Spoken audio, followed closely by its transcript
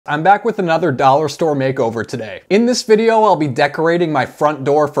I'm back with another dollar store makeover today. In this video, I'll be decorating my front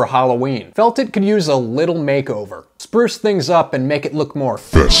door for Halloween. Felt it could use a little makeover. Spruce things up and make it look more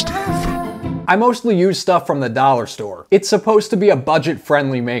festive. I mostly use stuff from the dollar store. It's supposed to be a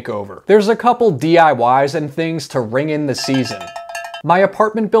budget-friendly makeover. There's a couple DIYs and things to ring in the season. My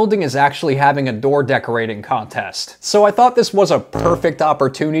apartment building is actually having a door decorating contest, so I thought this was a perfect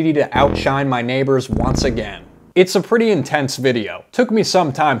opportunity to outshine my neighbors once again. It's a pretty intense video. Took me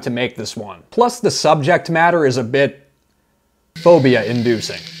some time to make this one. Plus the subject matter is a bit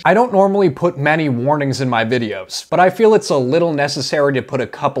phobia-inducing. I don't normally put many warnings in my videos, but I feel it's a little necessary to put a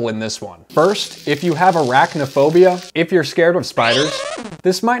couple in this one. First, if you have arachnophobia, if you're scared of spiders,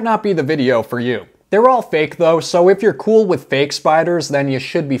 this might not be the video for you. They're all fake though, so if you're cool with fake spiders, then you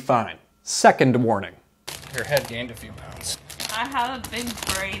should be fine. Second warning. Your head gained a few pounds. I have a big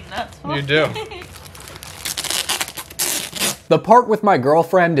brain, that's why. You do. The part with my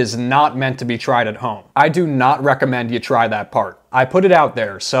girlfriend is not meant to be tried at home. I do not recommend you try that part. I put it out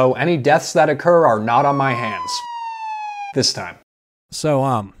there, so any deaths that occur are not on my hands. This time.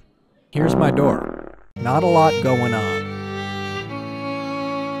 So, here's my door. Not a lot going on.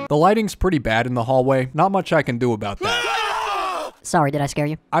 The lighting's pretty bad in the hallway. Not much I can do about that. Sorry, did I scare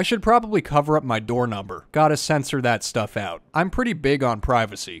you? I should probably cover up my door number. Gotta censor that stuff out. I'm pretty big on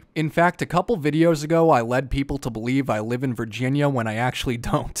privacy. In fact, a couple videos ago, I led people to believe I live in Virginia when I actually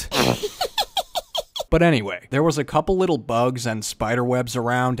don't. But anyway, there was a couple little bugs and spider webs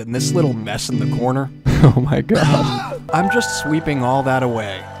around and this little mess in the corner. Oh my god. I'm just sweeping all that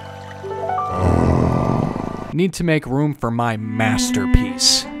away. Need to make room for my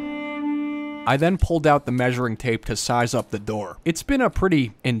masterpiece. I then pulled out the measuring tape to size up the door. It's been a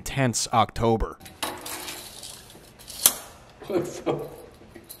pretty intense October.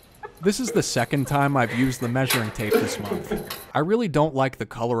 This is the second time I've used the measuring tape this month. I really don't like the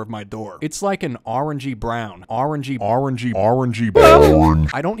color of my door. It's like an orangey brown. Orangey brown.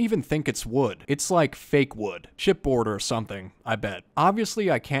 I don't even think it's wood. It's like fake wood. Chipboard or something, I bet. Obviously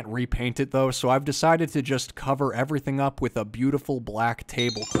I can't repaint it though, so I've decided to just cover everything up with a beautiful black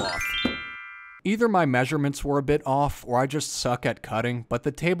tablecloth. Either my measurements were a bit off, or I just suck at cutting, but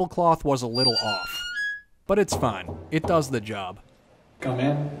the tablecloth was a little off. But it's fine. It does the job. Come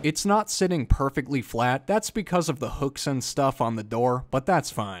in. It's not sitting perfectly flat. That's because of the hooks and stuff on the door, but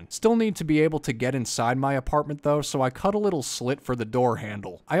that's fine. Still need to be able to get inside my apartment though, so I cut a little slit for the door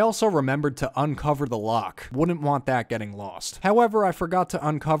handle. I also remembered to uncover the lock. Wouldn't want that getting lost. However, I forgot to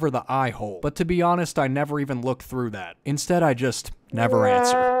uncover the eye hole, but to be honest, I never even looked through that. Instead, I just never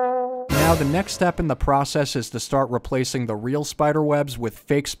answer. Now, the next step in the process is to start replacing the real spider webs with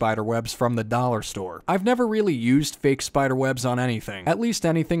fake spider webs from the dollar store. I've never really used fake spider webs on anything, at least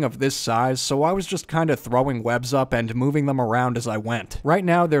anything of this size, so I was just kind of throwing webs up and moving them around as I went. Right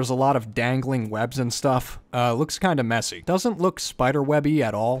now, there's a lot of dangling webs and stuff. Looks kind of messy. Doesn't look spider webby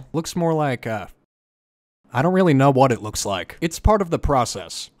at all. Looks more like, I don't really know what it looks like. It's part of the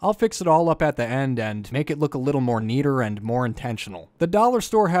process. I'll fix it all up at the end and make it look a little more neater and more intentional. The dollar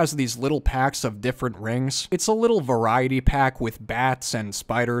store has these little packs of different rings. It's a little variety pack with bats and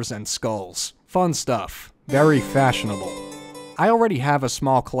spiders and skulls. Fun stuff. Very fashionable. I already have a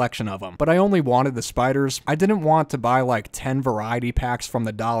small collection of them, but I only wanted the spiders. I didn't want to buy like 10 variety packs from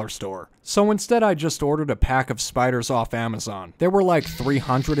the dollar store. So instead I just ordered a pack of spiders off Amazon. There were like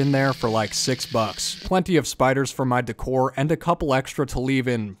 300 in there for like $6. Plenty of spiders for my decor and a couple extra to leave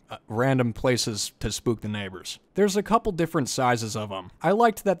in random places to spook the neighbors. There's a couple different sizes of them. I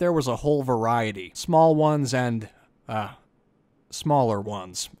liked that there was a whole variety. Small ones and, smaller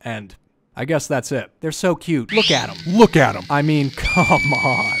ones. And I guess that's it. They're so cute. Look at them. Look at them. I mean, come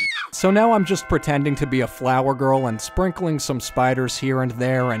on. So now I'm just pretending to be a flower girl and sprinkling some spiders here and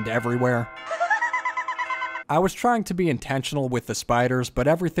there and everywhere. I was trying to be intentional with the spiders, but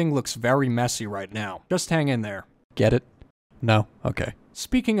everything looks very messy right now. Just hang in there. Get it? No? Okay.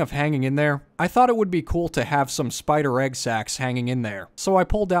 Speaking of hanging in there, I thought it would be cool to have some spider egg sacs hanging in there. So I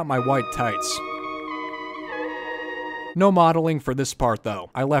pulled out my white tights. No modeling for this part though,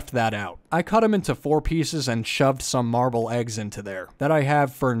 I left that out. I cut them into 4 pieces and shoved some marble eggs into there, that I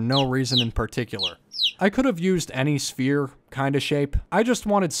have for no reason in particular. I could have used any sphere kind of shape. I just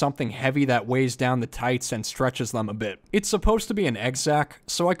wanted something heavy that weighs down the tights and stretches them a bit. It's supposed to be an egg sac,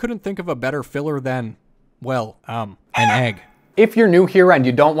 so I couldn't think of a better filler than, well, an egg. If you're new here and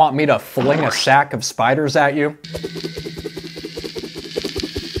you don't want me to fling a sack of spiders at you,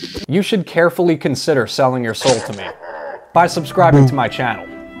 you should carefully consider selling your soul to me by subscribing to my channel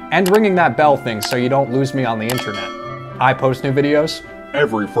and ringing that bell thing so you don't lose me on the internet. I post new videos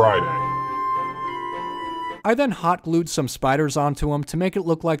every Friday. I then hot glued some spiders onto them to make it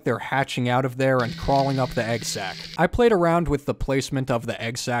look like they're hatching out of there and crawling up the egg sac. I played around with the placement of the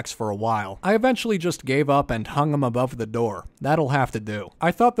egg sacs for a while. I eventually just gave up and hung them above the door. That'll have to do.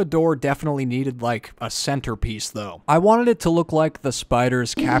 I thought the door definitely needed like a centerpiece though. I wanted it to look like the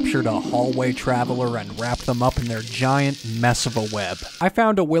spiders captured a hallway traveler and wrapped them up in their giant mess of a web. I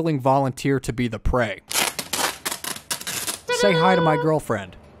found a willing volunteer to be the prey. Say hi to my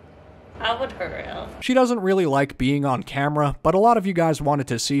girlfriend. I would hurry up. She doesn't really like being on camera, but a lot of you guys wanted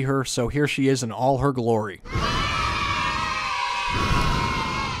to see her, so here she is in all her glory.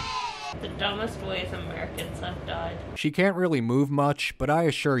 The dumbest ways Americans have died. She can't really move much, but I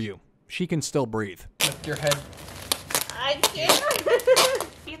assure you, she can still breathe. Lift your head. I can't.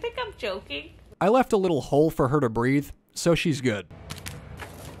 You think I'm joking? I left a little hole for her to breathe, so she's good.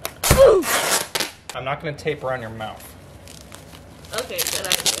 I'm not going to tape around your mouth. Okay, good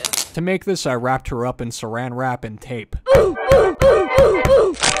idea. To make this, I wrapped her up in saran wrap and tape.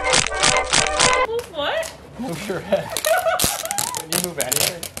 What? Move your head. Can you move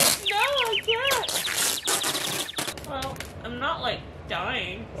anything? No, I can't. Well, I'm not like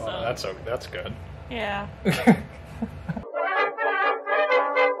dying, so. Well, that's okay. That's good. Yeah.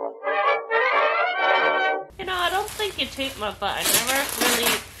 You know, I don't think you taped my butt. I never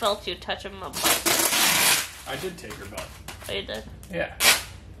really felt you touching my butt. I did take your butt. Oh, you did? Yeah.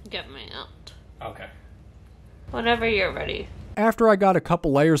 Get me out. Okay. Whenever you're ready. After I got a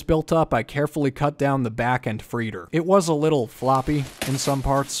couple layers built up, I carefully cut down the back and freed her. It was a little floppy in some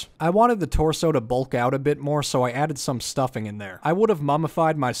parts. I wanted the torso to bulk out a bit more, so I added some stuffing in there. I would have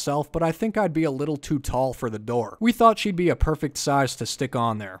mummified myself, but I think I'd be a little too tall for the door. We thought she'd be a perfect size to stick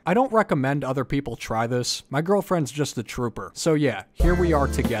on there. I don't recommend other people try this. My girlfriend's just a trooper. So yeah, here we are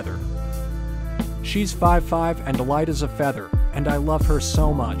together. She's 5'5" and light as a feather, and I love her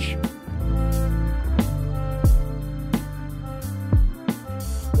so much.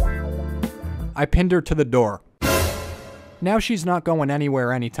 I pinned her to the door. Now she's not going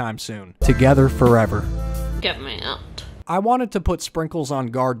anywhere anytime soon. Together forever. Get me out. I wanted to put Sprinkles on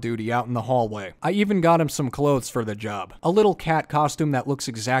guard duty out in the hallway. I even got him some clothes for the job. A little cat costume that looks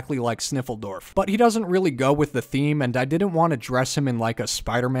exactly like Sniffledorf. But he doesn't really go with the theme, and I didn't want to dress him in like a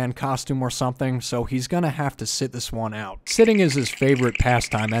Spider-Man costume or something, so he's gonna have to sit this one out. Sitting is his favorite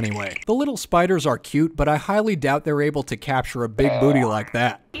pastime anyway. The little spiders are cute, but I highly doubt they're able to capture a big booty like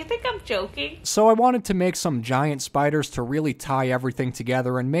that. You think I'm joking? So I wanted to make some giant spiders to really tie everything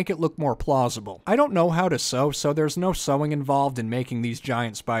together and make it look more plausible. I don't know how to sew, so there's no sewing involved in making these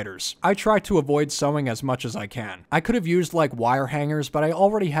giant spiders. I try to avoid sewing as much as I can. I could have used like wire hangers, but I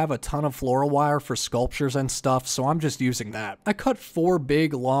already have a ton of floral wire for sculptures and stuff, so I'm just using that. I cut 4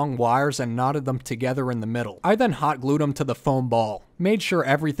 big long wires and knotted them together in the middle. I then hot glued them to the foam ball. Made sure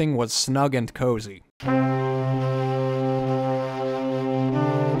everything was snug and cozy.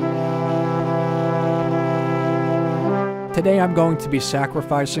 Today I'm going to be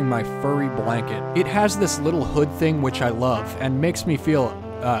sacrificing my furry blanket. It has this little hood thing which I love and makes me feel,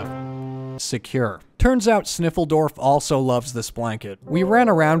 secure. Turns out Sniffledorf also loves this blanket. We ran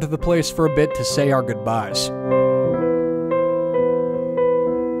around the place for a bit to say our goodbyes.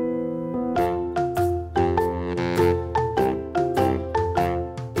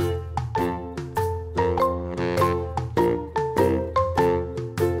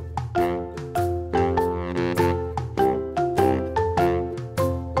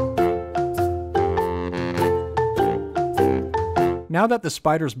 Now that the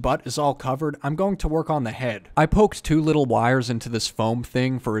spider's butt is all covered, I'm going to work on the head. I poked 2 little wires into this foam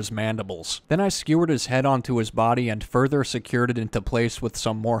thing for his mandibles. Then I skewered his head onto his body and further secured it into place with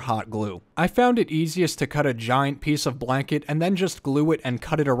some more hot glue. I found it easiest to cut a giant piece of blanket and then just glue it and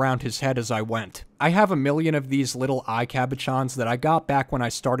cut it around his head as I went. I have a million of these little eye cabochons that I got back when I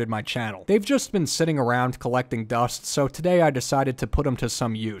started my channel. They've just been sitting around collecting dust, so today I decided to put them to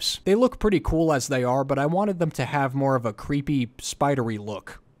some use. They look pretty cool as they are, but I wanted them to have more of a creepy, spidery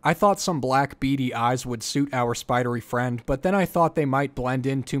look. I thought some black beady eyes would suit our spidery friend, but then I thought they might blend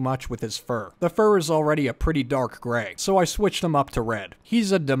in too much with his fur. The fur is already a pretty dark gray, so I switched him up to red.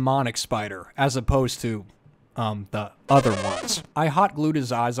 He's a demonic spider, as opposed to the other ones. I hot glued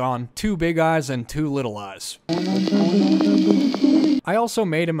his eyes on, 2 big eyes and 2 little eyes. I also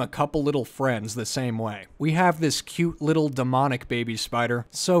made him a couple little friends the same way. We have this cute little demonic baby spider,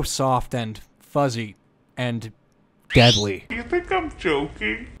 so soft and fuzzy and deadly. You think I'm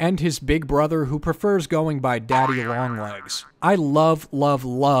joking? And his big brother who prefers going by Daddy Longlegs. I love, love,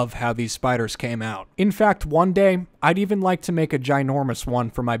 love how these spiders came out. In fact, one day, I'd even like to make a ginormous one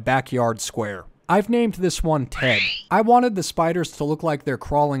for my backyard square. I've named this one Ted. I wanted the spiders to look like they're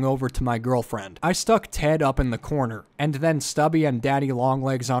crawling over to my girlfriend. I stuck Ted up in the corner, and then Stubby and Daddy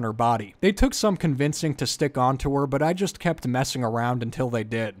Longlegs on her body. They took some convincing to stick onto her, but I just kept messing around until they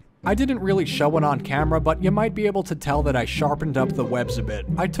did. I didn't really show it on camera, but you might be able to tell that I sharpened up the webs a bit.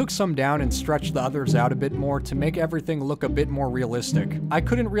 I took some down and stretched the others out a bit more to make everything look a bit more realistic. I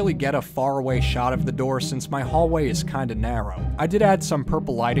couldn't really get a faraway shot of the door since my hallway is kinda narrow. I did add some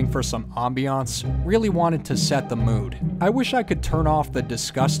purple lighting for some ambiance, really wanted to set the mood. I wish I could turn off the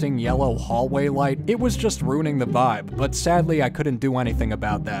disgusting yellow hallway light, it was just ruining the vibe, but sadly I couldn't do anything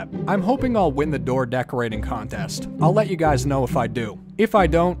about that. I'm hoping I'll win the door decorating contest. I'll let you guys know if I do. If I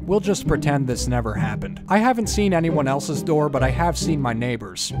don't, we'll just pretend this never happened. I haven't seen anyone else's door, but I have seen my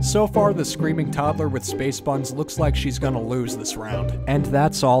neighbor's. So far, the screaming toddler with space buns looks like she's gonna lose this round. And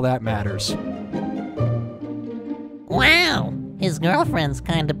that's all that matters. Wow, his girlfriend's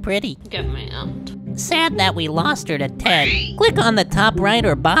kinda pretty. Get me out. Sad that we lost her to Ted. Click on the top right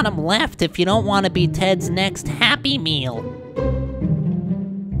or bottom left if you don't want to be Ted's next Happy Meal.